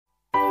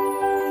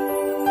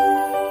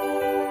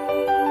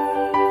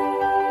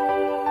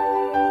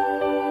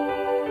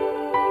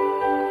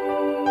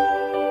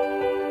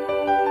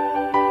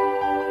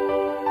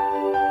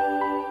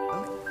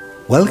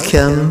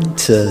Welcome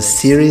to a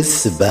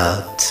series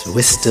about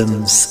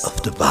wisdoms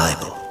of the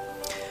Bible.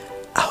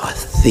 Our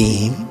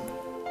theme,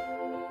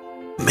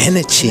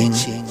 Managing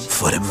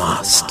for the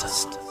Master.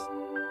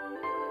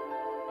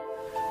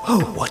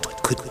 Oh,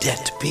 what could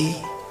that be?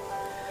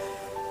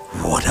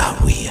 What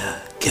are we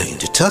going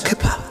to talk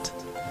about?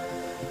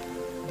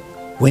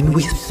 When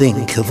we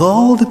think of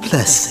all the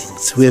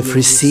blessings we have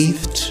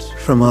received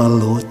from our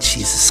Lord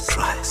Jesus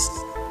Christ,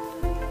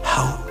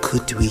 how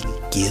could we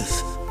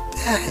give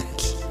back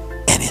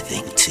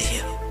anything to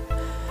Him?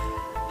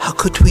 How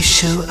could we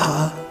show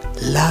our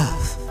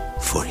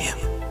love for Him?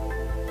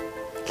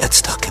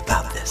 Let's talk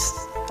about this.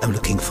 I'm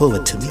looking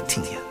forward to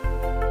meeting you.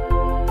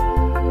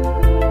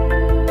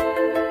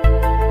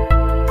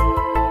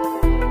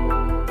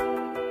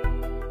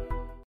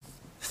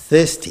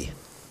 Thirsty.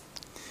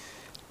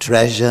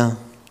 Treasure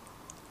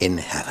in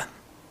heaven.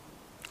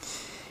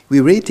 We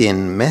read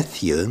in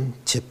Matthew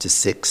chapter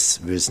 6,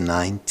 verse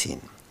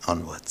 19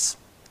 onwards.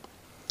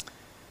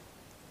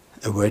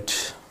 A word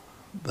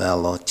by our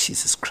Lord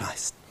Jesus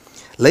Christ.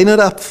 Lay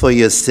not up for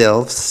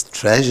yourselves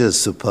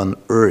treasures upon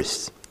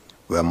earth,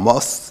 where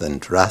moth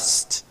and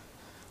rust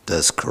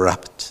does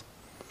corrupt,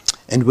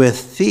 and where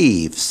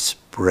thieves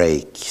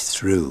break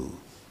through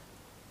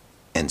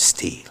and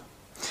steal.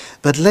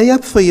 But lay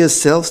up for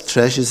yourselves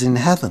treasures in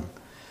heaven,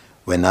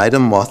 where neither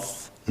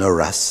moth nor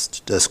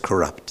rust does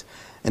corrupt,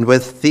 and where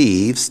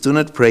thieves do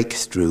not break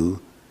through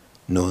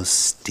nor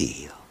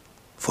steal.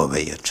 For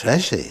where your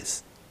treasure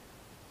is,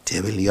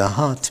 there will your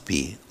heart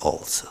be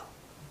also.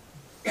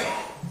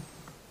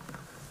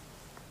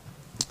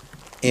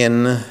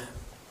 In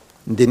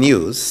the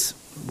news,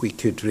 we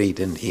could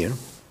read and hear,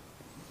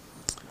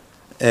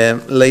 a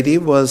lady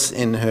was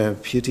in her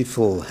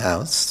beautiful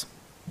house.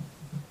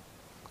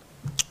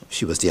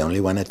 She was the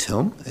only one at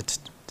home at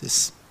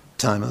this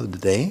time of the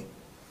day.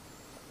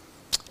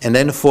 And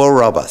then 4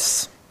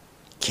 robbers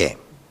came,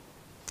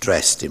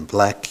 dressed in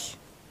black,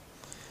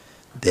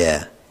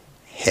 their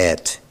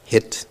head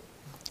hid,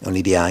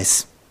 only the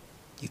eyes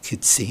you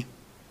could see.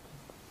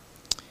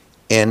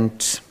 And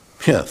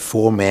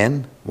 4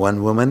 men,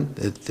 1 woman,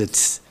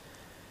 that's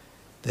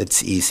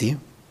easy.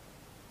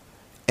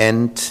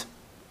 And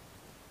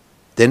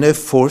then they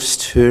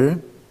forced her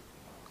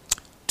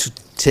to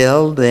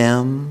tell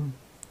them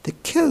the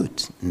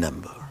code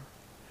number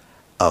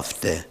of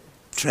the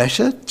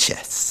treasure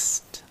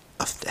chest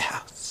of the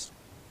house.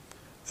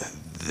 A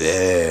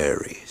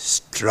very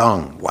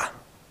strong one,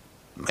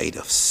 made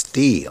of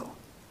steel.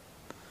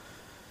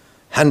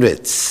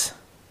 Hundreds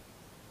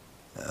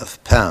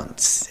of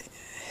pounds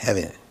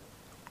heavy.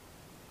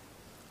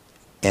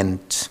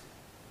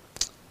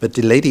 But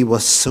the lady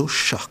was so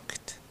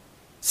shocked.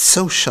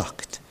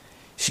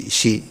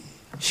 She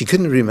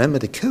couldn't remember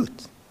the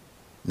code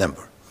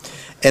number.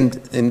 And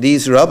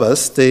these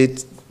robbers, they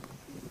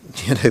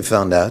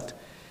found out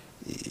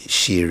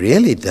she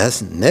really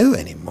doesn't know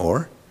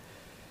anymore.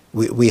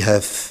 We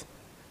have,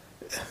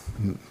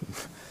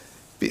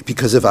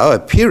 because of our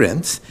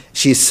appearance,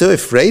 she's so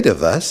afraid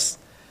of us,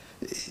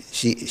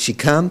 she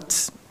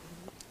can't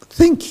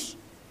think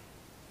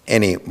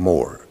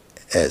anymore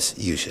as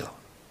usual.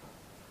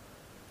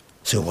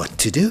 So what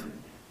to do?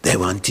 They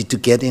wanted to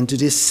get into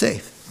this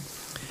safe.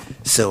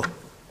 So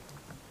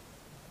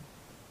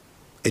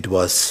it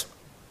was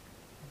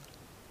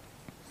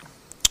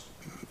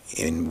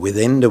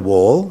within the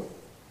wall,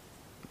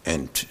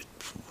 and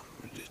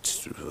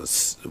it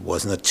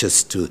was not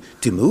just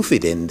to move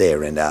it in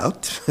there and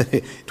out.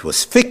 It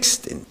was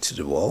fixed into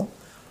the wall.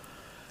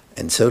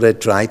 And so they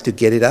tried to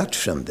get it out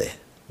from there,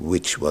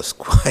 which was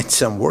quite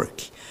some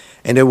work.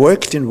 And they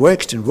worked and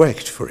worked and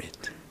worked for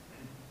it.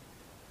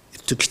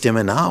 It took them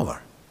an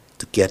hour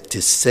to get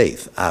this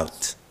safe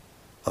out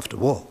of the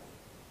wall,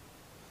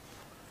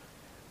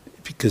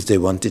 because they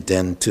wanted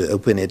then to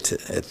open it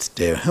at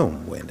their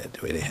home where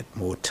they had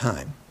more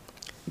time,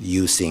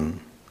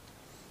 using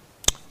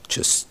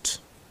just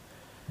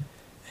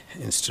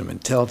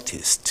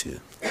instrumentalities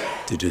to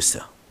do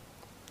so.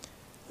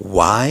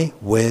 Why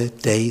were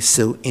they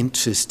so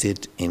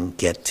interested in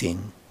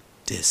getting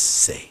this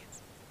safe?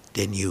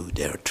 They knew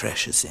there are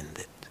treasures in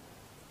it.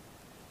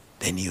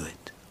 They knew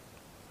it.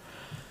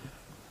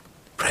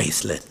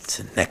 Bracelets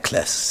and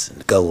necklace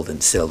and gold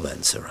and silver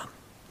and so on,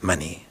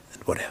 money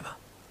and whatever.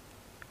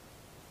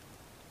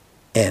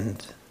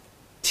 And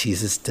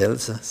Jesus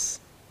tells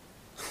us,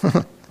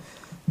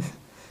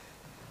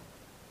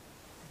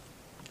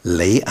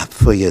 lay up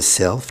for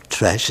yourself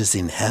treasures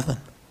in heaven.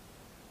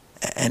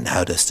 And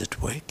how does that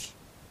work?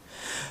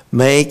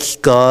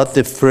 Make God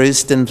the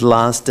first and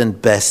last and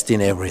best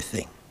in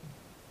everything.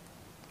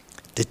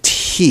 That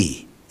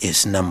He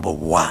is number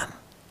 1.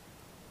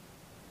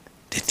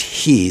 That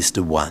He is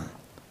the one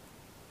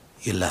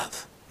you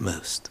love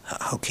most.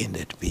 How can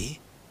that be?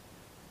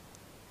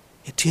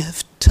 That you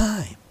have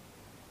time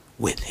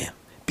with Him,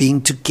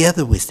 being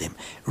together with Him,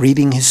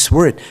 reading His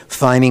Word,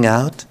 finding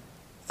out,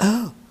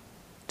 oh,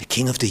 the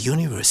King of the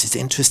universe is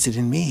interested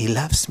in me. He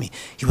loves me.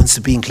 He wants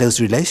to be in close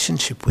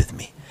relationship with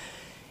me.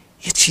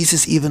 Yet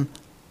Jesus even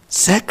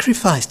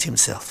sacrificed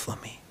Himself for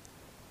me.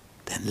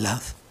 then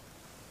love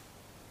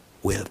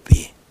will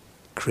be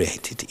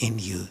created in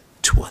you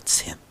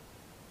towards him.